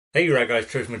Hey, you right guys,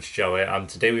 Tristan Joey, and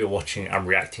today we are watching and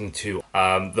reacting to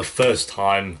the first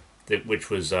time which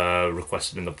was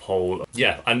requested in the poll.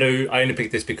 Yeah, I know I only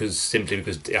picked this simply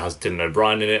because it has Dylan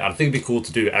O'Brien in it. I think it'd be cool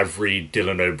to do every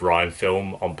Dylan O'Brien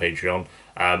film on Patreon.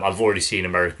 I've already seen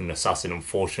American Assassin,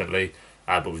 unfortunately,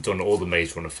 but we've done all the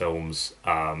Maze Runner films,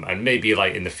 and maybe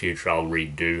like in the future I'll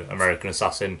redo American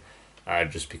Assassin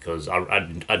just because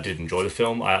I did enjoy the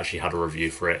film. I actually had a review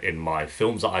for it in my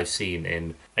films that I've seen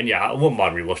in. And yeah, I wouldn't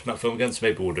mind rewatching that film again, so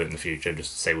maybe we'll do it in the future,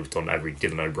 just to say we've done every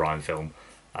Dylan O'Brien film.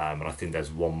 And I think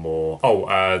there's one more. Oh,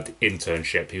 the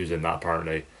internship. He was in that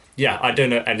apparently. Yeah, I don't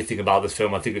know anything about this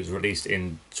film. I think it was released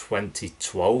in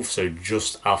 2012, so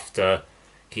just after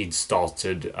he'd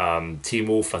started Teen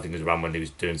Wolf. I think it was around when he was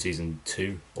doing season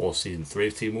 2 or season 3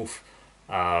 of Teen Wolf.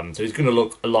 So he's going to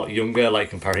look a lot younger, like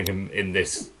comparing him in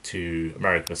this to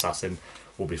American Assassin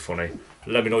will be funny.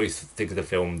 Let me know what you think of the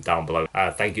film down below.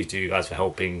 Thank you to you guys for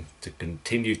helping to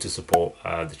continue to support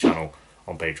the channel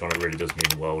on Patreon. It really does mean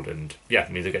the world, and yeah,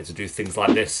 it means I get to do things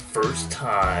like this first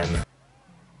time.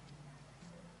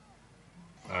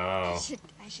 Oh, I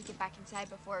should get back inside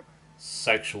before.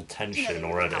 sexual tension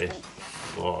already.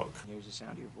 Look, Here's the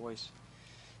sound of your voice.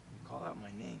 You call out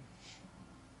my name.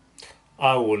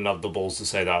 I wouldn't have the balls to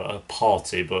say that at a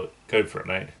party, but go for it,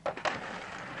 mate.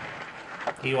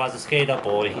 He was a skater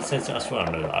boy. He says, I swear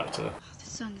I know that actor. Oh, this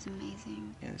song is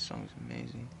amazing. Yeah, this song's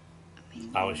amazing.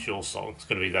 Amazing. That was your song. It's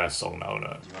going to be their song now,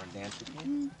 isn't it? Do you want to dance with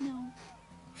me? No.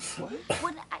 What?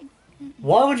 What I?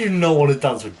 Why would you not want to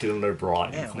dance with Dylan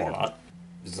O'Brien? Yeah, Come on, yeah.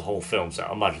 this is the whole film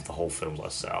set. I imagine the whole film's like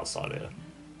set outside here.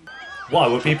 Why?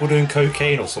 Were people doing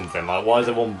cocaine or something? Like, why is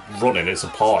everyone running? It's a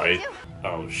party.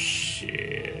 Oh,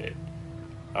 shit.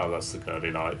 Oh, that's the girl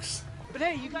he likes. But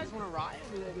hey, you guys want to ride?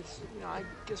 I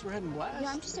guess we're heading west. No,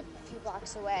 I'm just a few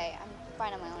blocks away. I'm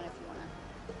fine on my own if you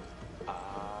wanna.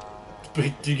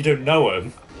 But you don't know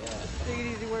him. Yeah. Take it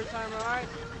easy, work time, all right?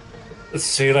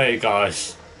 See you later,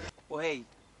 guys. Wait.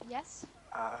 Yes.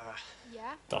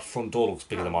 Yeah. That front door looks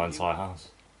bigger than my entire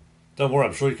house. Don't worry,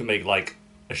 I'm sure you can make, like,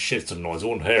 a shit ton of noise. I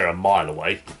wouldn't hear a mile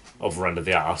away. Other end of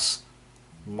the ass.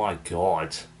 My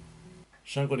god.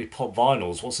 She ain't got any pop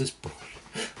vinyls. What's this?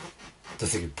 I don't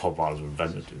think pop vinyls were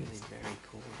invented. It's really very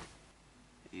cool.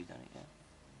 Have you done it yet?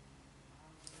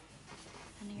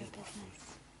 None of your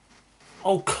business.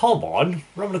 Oh, come on.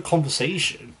 We're having a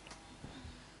conversation.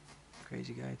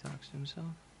 Crazy guy talks to himself.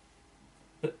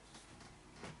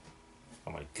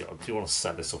 Oh my god, do you want to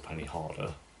set this up any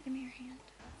harder? Give me your hand.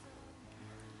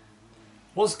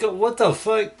 What the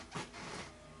fuck?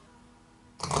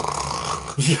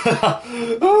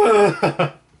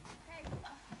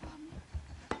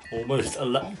 Almost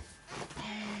 11. Oh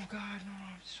God, no!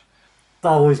 That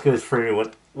always goes through me.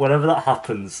 Whenever that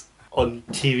happens on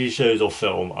TV shows or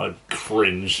film, I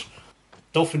cringe.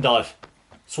 Dolphin dive.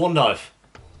 Swan dive.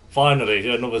 Finally,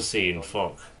 another scene.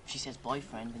 Fuck. If she says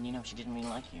boyfriend, then you know she didn't really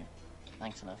like you.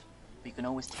 Thanks, love. But you can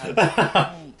always tell her,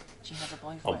 hey, she has a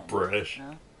boyfriend. I'm British.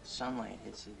 No? Sunlight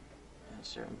hits it at a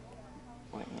certain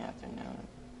point in the afternoon.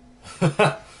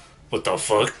 What the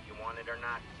fuck? You want it or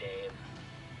not, Dave?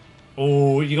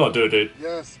 Oh, you gotta do it, dude.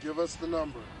 Yes, give us the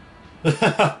number.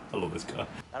 I love this guy.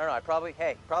 I don't know. I probably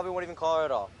won't even call her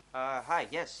at all. Hi,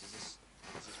 yes. Is this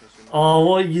Mr. Oh,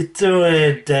 what are you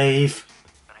doing, Dave?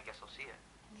 Then I guess I'll see you.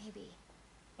 Maybe.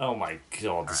 Oh my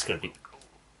god, this is gonna be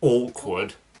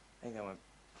awkward. I think that went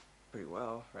pretty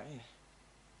well, right?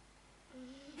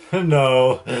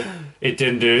 No, it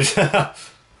didn't, dude. Is that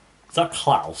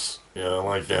Klaus? Yeah, I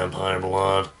like vampire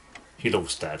blood. He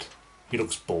looks dead. He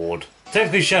looks bored.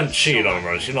 Technically, she hadn't cheated on him,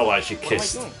 right? She's not like she What am I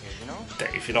kissed doing here, you know?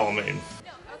 Dave, you know what I mean?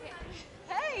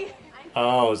 Hey.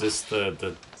 Oh, is this the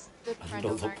Good friend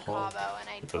Another over in part. Cabo, and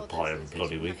I The told pie her of since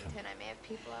bloody she's weekend. Wilmington, I may have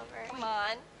people over. Come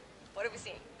on. What have we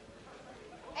seen?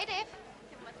 Hey, Dave.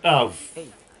 Oh, Hey.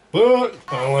 but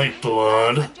I like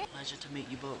blood. Pleasure to meet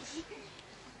you both.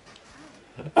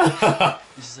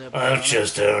 This is I'm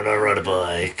just doing a ride a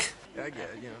bike. Yeah, I get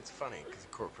it. You know, it's funny because the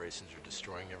corporations are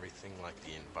destroying everything like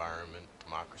the environment,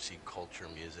 democracy, culture,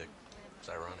 music. It's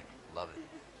ironic. Love it.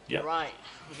 Yeah. Right.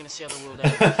 We're gonna see how the world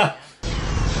ends. Yeah?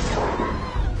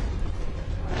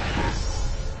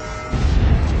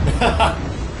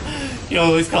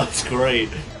 Yo, this guy's great.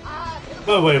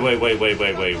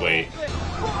 Wait.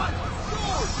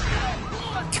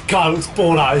 The guy looks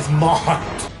bored out of his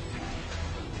mind.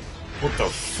 What the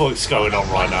fuck's going on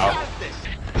right now?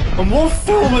 And what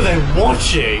film are they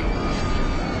watching?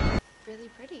 Really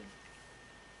pretty.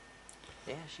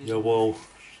 Yeah, she's. Yeah, well,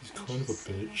 she's And kind of a she's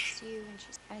sitting bitch. next to you,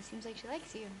 and it seems like she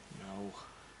likes you.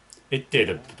 It did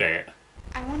a bit.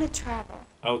 I want to travel.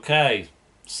 Okay,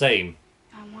 same.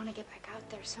 I want to get back out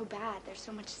there so bad. There's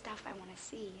so much stuff I want to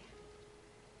see.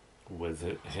 With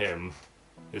him?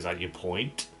 Is that your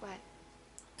point? What?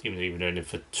 Even though you've known him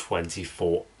for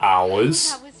 24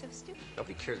 hours? That was so stupid.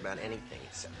 Nobody cares about anything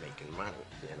except making money,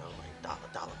 you know,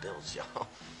 like dollar bills, y'all.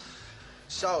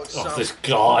 So, Oh, this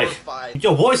guy.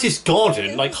 Yo, what is this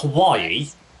garden? Like Hawaii?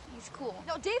 He's cool.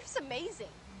 No, Dave's amazing.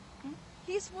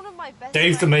 He's one of my best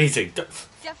Dave's friends. amazing.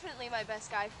 Definitely my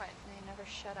best guy friend. They never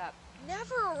shut up.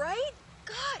 Never, right?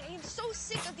 God, I am so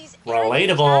sick of these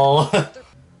Relatable.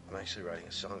 I'm actually writing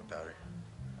a song about her.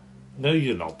 No,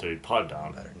 you're not, dude. Pipe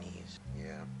down. About her knees.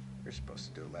 Yeah, we were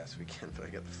supposed to do it last weekend, but I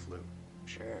got the flu.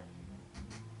 Sure.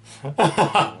 Why do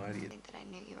I you... think that I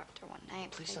knew you after one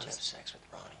night. Please don't have sex with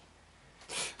Ronnie.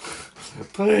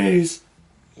 Please.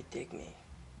 You dig me.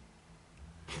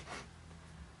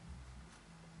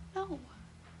 No.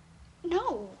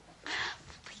 No.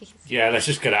 Please. Yeah, let's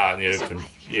just get out in the So open. I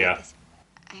feel Yeah. like this-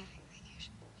 I think you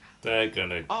should. They're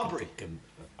gonna... Aubrey.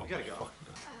 Oh, We gotta go.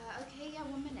 Okay, yeah,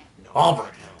 1 minute. No, Aubrey.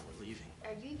 no, we're leaving.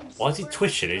 Are you even Why is he sober?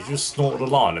 twitching? He just snorted a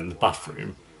line in the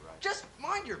bathroom. Just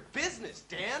mind your business,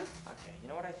 Dan. Okay, you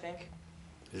know what I think?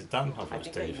 Is it Dan? I I thought it was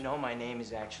think that Dave. you know my name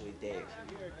is actually Dave.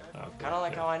 Okay, Kind of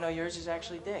like yeah. how I know yours is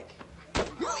actually Dick.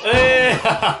 Hey!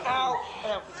 Ow,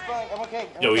 it's fine. I'm okay.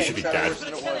 Yo, he should be dead.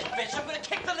 Bitch, I'm gonna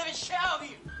kick the living shit out of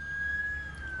you.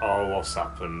 Oh, what's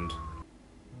happened?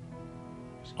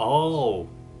 Oh.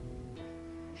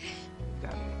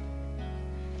 Got me.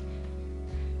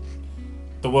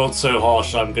 The world's so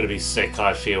harsh, I'm gonna be sick.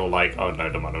 I feel like... Oh, no,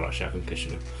 don't matter. Actually, I can kiss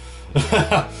you.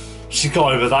 She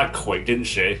got over that quick, didn't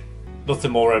she?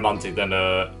 Nothing more romantic than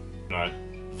a, you know,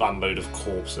 van load of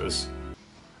corpses.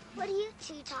 What are you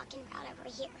two talking about over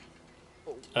here?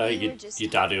 Your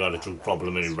dad who had a drug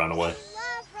problem and he ran away.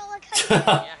 Love roller coasters.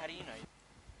 Yeah, how do you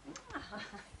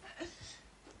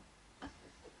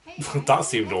know? That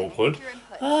seemed awkward. Your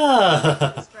input.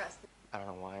 Ah. For us. I don't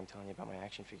know why I'm telling you about my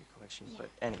action figure collection, but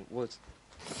anyway, well, it's...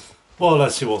 Well,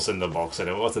 let's see what's in the box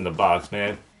anyway. What's in the box,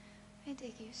 man? I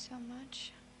dig you so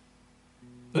much.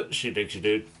 She digs you,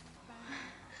 dude.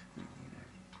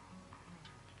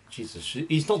 Jesus,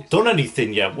 he's not done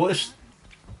anything yet. What is...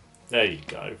 There you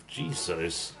go.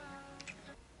 Jesus.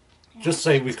 Just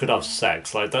say we could have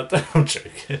sex like that. I'm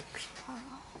joking.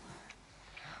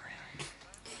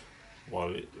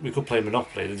 Well, we could play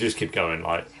Monopoly and just keep going,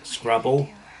 like Scrabble,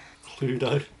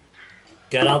 Cluedo.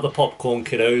 Get out the popcorn,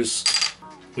 kiddos.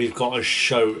 We've got a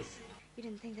show. You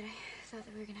didn't think that I thought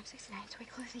that we were gonna have sex tonight. It's way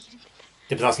closer. You didn't think that.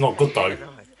 Yeah, but that's not good though.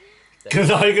 Because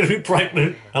now you're going to be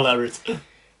pregnant. Hilarious.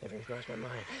 Never crossed my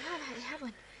mind. I already had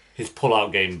one. His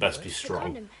pull-out game best be The strong.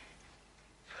 condom.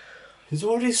 He's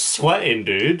already sweating,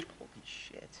 dude. Holy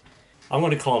shit. I'm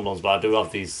going to condoms, but I do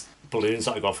have these balloons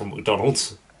that I got from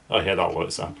McDonald's. Oh, yeah, that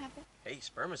works, Sam. Hey,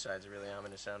 spermicide's a really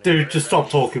ominous sounding Dude, word, just stop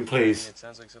right? talking, please. It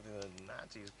sounds like something the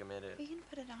Nazis committed. We can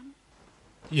put it on.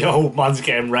 Yo, man's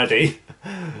getting ready.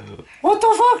 What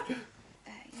the fuck?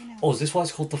 You know. Oh, is this why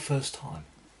it's called the first time?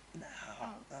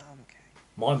 Okay.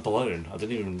 Mind blown. I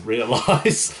didn't even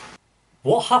realise.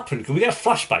 What happened? Can we get a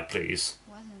flashback, please?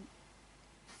 Wasn't.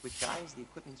 With guys, the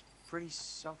equipment's pretty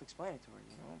self-explanatory,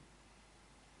 you know?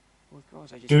 With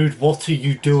girls, I just... Dude, what are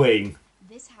you doing?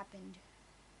 This happened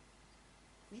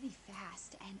really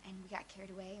fast, and we got carried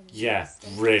away. And we Yeah,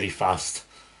 stayed. really fast.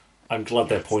 I'm glad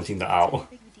they're pointing that out.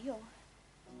 Big of a deal.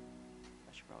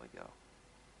 I should probably go.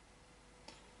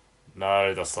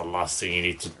 No, that's the last thing you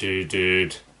need to do,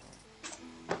 dude.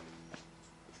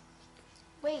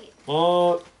 Wait,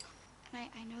 What?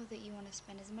 I know that you want to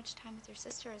spend as much time with your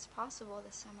sister as possible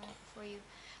this summer before you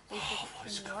leave for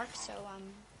New York. So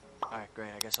Alright, great.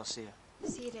 I guess I'll see you.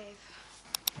 see you, Dave.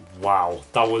 Wow,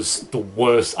 that was the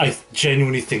worst. I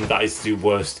genuinely think that is the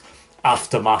worst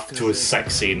aftermath to a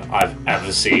sex scene I've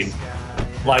ever seen.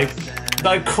 Like,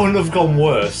 that couldn't have gone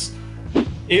worse.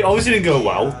 It obviously didn't go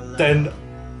well. Then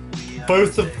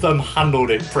both of them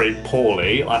handled it pretty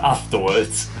poorly, like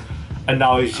afterwards. And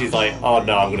now she's like, oh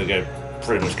no, I'm gonna go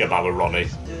pretty much get back with Ronnie.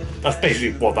 That's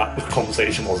basically what that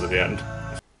conversation was at the end.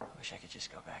 I wish I could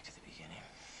just go back to the beginning.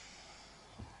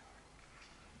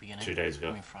 Beginning? 2 days ago.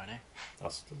 I mean Friday.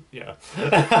 That's, yeah.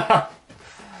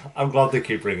 I'm glad they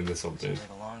keep bringing this up, dude. Seems like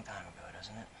a long time ago,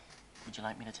 doesn't it? Would you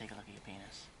like me to take a look at your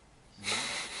penis?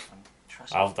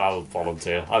 Trust I'll me.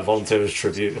 volunteer. I volunteer as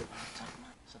tribute. So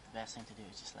the best thing to do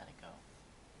is just let it go.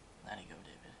 Let it go,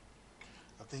 David.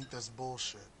 I think that's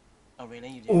bullshit. Oh, really?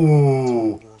 You do?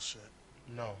 Ooh. Bullshit.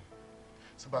 No.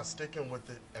 It's about sticking with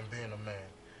it and being a man.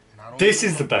 And I don't This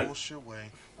mean is the in a best. bullshit way,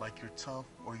 like you're tough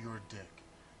or you're a dick.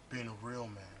 Being a real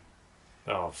man.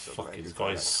 Oh, fuck, he's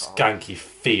got his skanky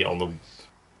feet on the... No,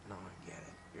 I get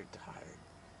it. You're tired.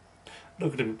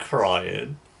 Look at him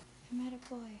crying. I met a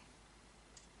boy.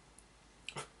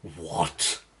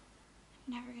 What?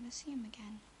 I'm never gonna see him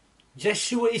again.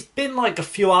 Yes, you. It's been like a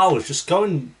few hours. Just go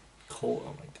and call.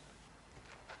 Oh my God.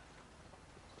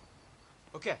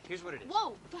 Okay, here's what it is.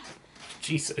 Whoa!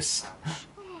 Jesus.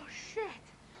 Oh, shit.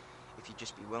 If you'd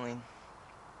just be willing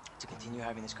to continue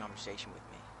having this conversation with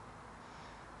me,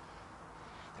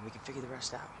 then we can figure the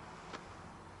rest out.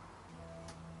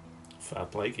 Fair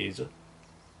play, geezer.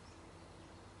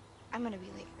 I'm gonna be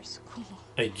late for school.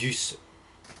 Hey,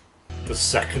 the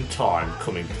second time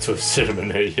coming to a cinema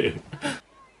near you.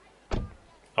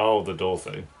 Oh, the door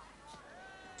thing.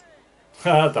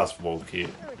 That's well cute.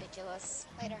 You're ridiculous.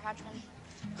 Later, Hodgman.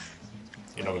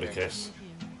 You're not gonna kiss.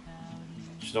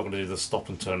 She's not gonna do the stop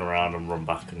and turn around and run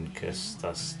back and kiss.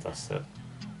 That's it.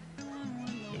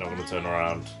 You're not gonna turn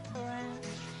around.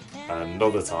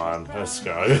 Another time. Let's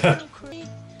go.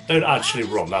 Don't actually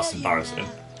run. That's embarrassing.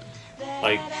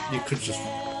 Like you could just.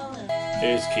 It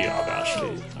is cute. I've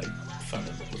actually found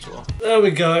it as well. There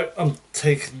we go. I'm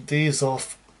taking these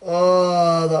off.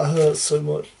 Oh, that hurts so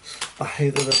much. I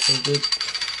hate that that's good.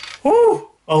 Woo!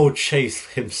 Oh, Chase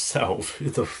himself. Who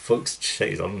the fuck's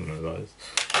Chase? I don't know those.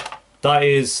 That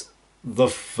is the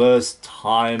first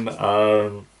time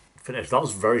finished. That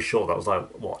was very short. that was like,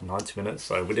 what, 90 minutes?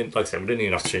 So we didn't, like I said, we didn't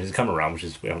even have to change the camera around, which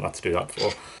is, we haven't had to do that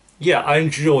before. Yeah, I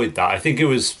enjoyed that. I think it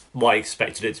was what I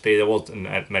expected it to be. There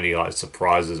wasn't many like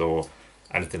surprises or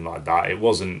anything like that. It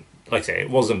wasn't, like I say,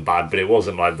 it wasn't bad, but it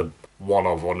wasn't like the one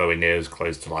of or nowhere near as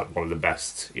close to like one of the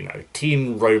best, you know,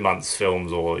 teen romance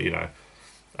films or, you know,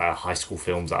 high school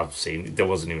films that I've seen. There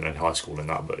wasn't even any high school in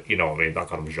that, but you know what I mean, that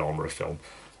kind of genre of film.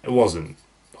 It wasn't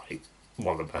like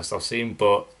one of the best I've seen,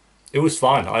 but it was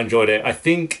fine. I enjoyed it. I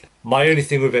think my only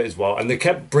thing with it as well, and they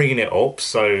kept bringing it up,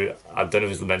 so I don't know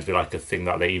if it's meant to be like a thing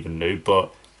that they even knew,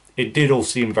 but it did all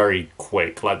seem very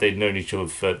quick. Like they'd known each other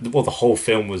for, well, the whole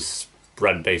film was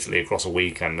spread basically across a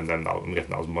weekend, and then I'm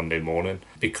guessing that was Monday morning.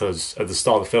 Because at the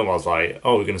start of the film, I was like,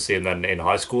 oh, we're going to see him then in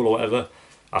high school or whatever,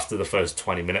 after the first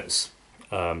 20 minutes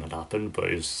had happened, but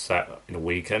it was set in a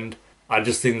weekend. I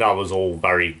just think that was all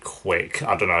very quick.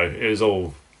 I don't know, it was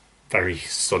all very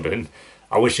sudden.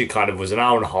 I wish it kind of was an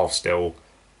hour and a half still,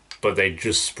 but they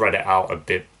just spread it out a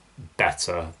bit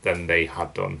better than they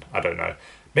had done. I don't know.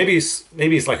 Maybe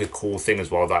it's like a cool thing as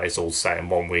well that it's all set in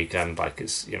one weekend. Like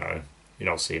it's, you know, you're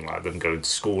not seeing like them going to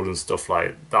school and stuff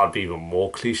like that'd be even more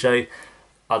cliche.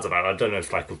 I don't know. I don't know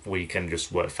if like a weekend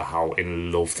just worked for how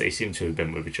in love they seem to have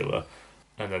been with each other,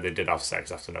 and then they did have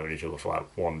sex after knowing each other for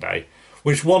like one day,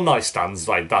 which one night stands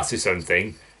like that's its own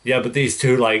thing. Yeah, but these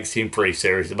two like seem pretty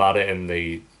serious about it, and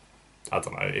I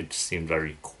don't know, it just seemed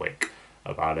very quick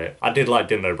about it. I did like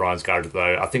Dylan O'Brien's character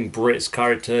though. I think Britt's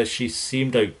character, she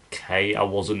seemed okay. I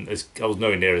was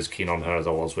nowhere near as keen on her as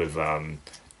I was with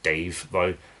Dave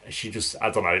though. She just, I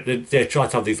don't know, they try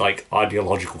to have these like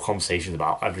ideological conversations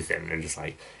about everything and just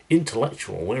like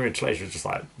intellectual. We're intellectual, just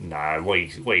like, nah, what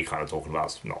are you kind of talking about?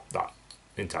 It's not that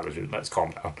intelligent. Let's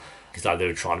calm down. It's like they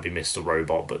were trying to be Mr.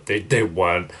 Robot, but they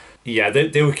weren't. Yeah,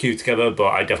 they were cute together, but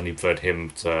I definitely preferred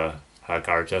him to her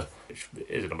character, which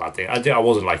isn't a bad thing. I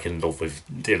wasn't like in love with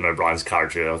Dylan O'Brien's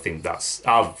character. I think that's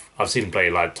I've seen him play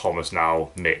like Thomas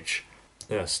now, Mitch,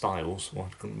 Styles. Well,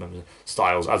 I couldn't remember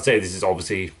Styles. I'd say this is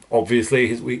obviously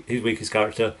his weakest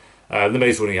character. The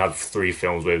Maze Runner, he had 3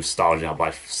 films with. Styles, you had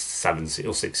like 7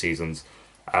 or 6 seasons.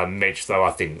 Mitch, though,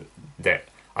 I think that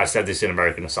I said this in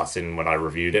American Assassin when I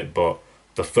reviewed it, but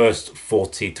the first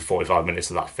 40 to 45 minutes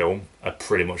of that film are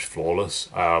pretty much flawless.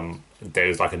 There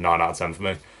was like a 9 out of 10 for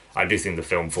me. I do think the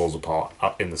film falls apart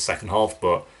in the second half,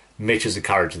 but Mitch as a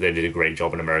character, they did a great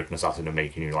job in American Assassin of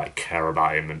making you like care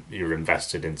about him and you're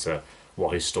invested into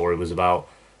what his story was about.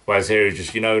 Whereas here he's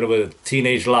just, you know, another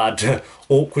teenage lad,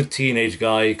 awkward teenage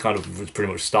guy, kind of was pretty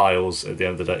much Styles at the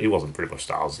end of the day. He wasn't pretty much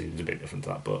Styles, he was a bit different to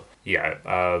that, but yeah,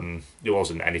 it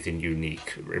wasn't anything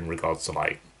unique in regards to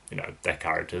like, you know, their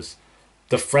characters.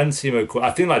 The friend seemed cool.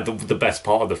 I think like the best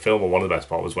part of the film, or one of the best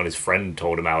parts, was when his friend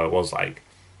told him how it was like,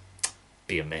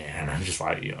 be a man, and just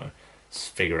like, you know,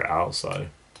 figure it out. So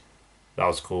that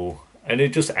was cool. And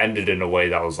it just ended in a way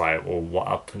that was like, well, what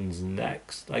happens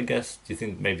next, I guess? Do you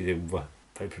think maybe they were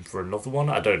hoping for another one?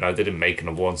 I don't know. They didn't make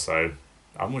another one, so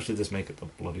how much did this make at the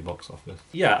bloody box office?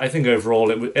 Yeah, I think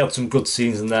overall it had some good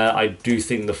scenes in there. I do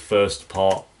think the first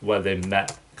part where they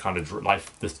met, kind of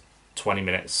like the 20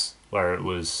 minutes where it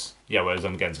was, yeah, where it was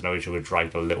them getting to know each other,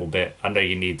 dragged a little bit. I know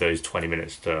you need those 20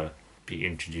 minutes to be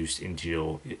introduced into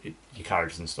your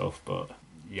characters and stuff, but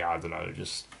yeah, I don't know,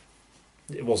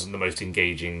 it wasn't the most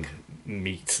engaging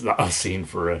meat that I've seen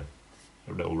for a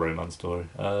little romance story.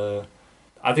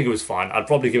 I think it was fine. I'd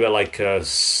probably give it like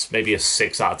maybe a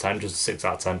 6 out of 10, just a 6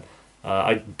 out of 10.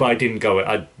 But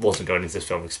I wasn't going into this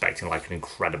film expecting like an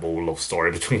incredible love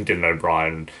story between Dylan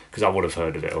O'Brien, because I would have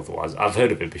heard of it otherwise. I've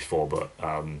heard of it before, but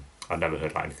I've never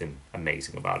heard like anything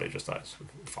amazing about it. Just that it's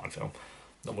a fine film.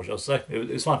 Not much else to say. It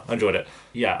was fun. I enjoyed it.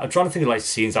 Yeah, I'm trying to think of like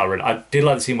scenes I did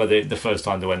like the scene where the first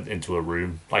time they went into a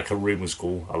room. Like a room was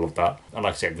cool. I loved that. And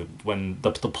like I said, when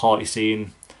the party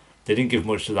scene, they didn't give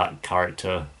much to that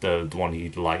character, the one he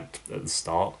liked at the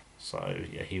start. So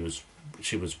yeah,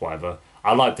 she was whatever.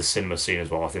 I liked the cinema scene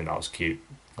as well. I think that was cute.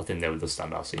 I think they were the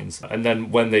standout scenes. And then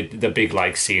when the big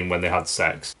like scene when they had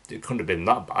sex, it couldn't have been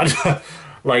that bad.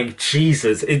 Like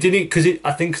Jesus, it didn't, because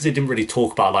I think because it didn't really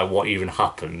talk about like what even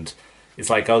happened. It's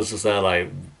like I was just there like,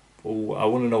 oh, I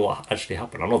want to know what actually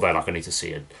happened. I'm not there like I need to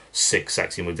see a sick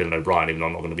sex scene with Dylan O'Brien, even though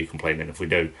I'm not going to be complaining if we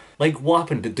do. Like, what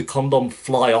happened? Did the condom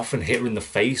fly off and hit her in the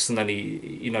face, and then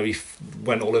he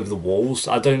went all over the walls?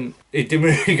 It didn't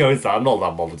really go into that. I'm not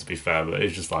that bothered, to be fair, but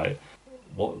it's just like,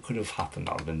 what could have happened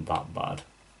that would have been that bad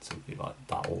to be like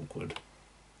that awkward?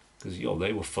 Because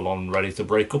they were full on ready to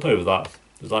break up over that.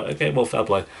 It was like, okay, well, fair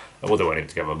play. Well, they weren't even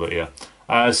together, but yeah.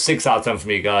 6 out of 10 for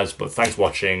me, guys. But thanks for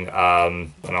watching,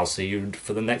 and I'll see you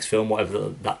for the next film, whatever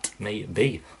that may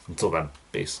be. Until then,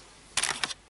 peace.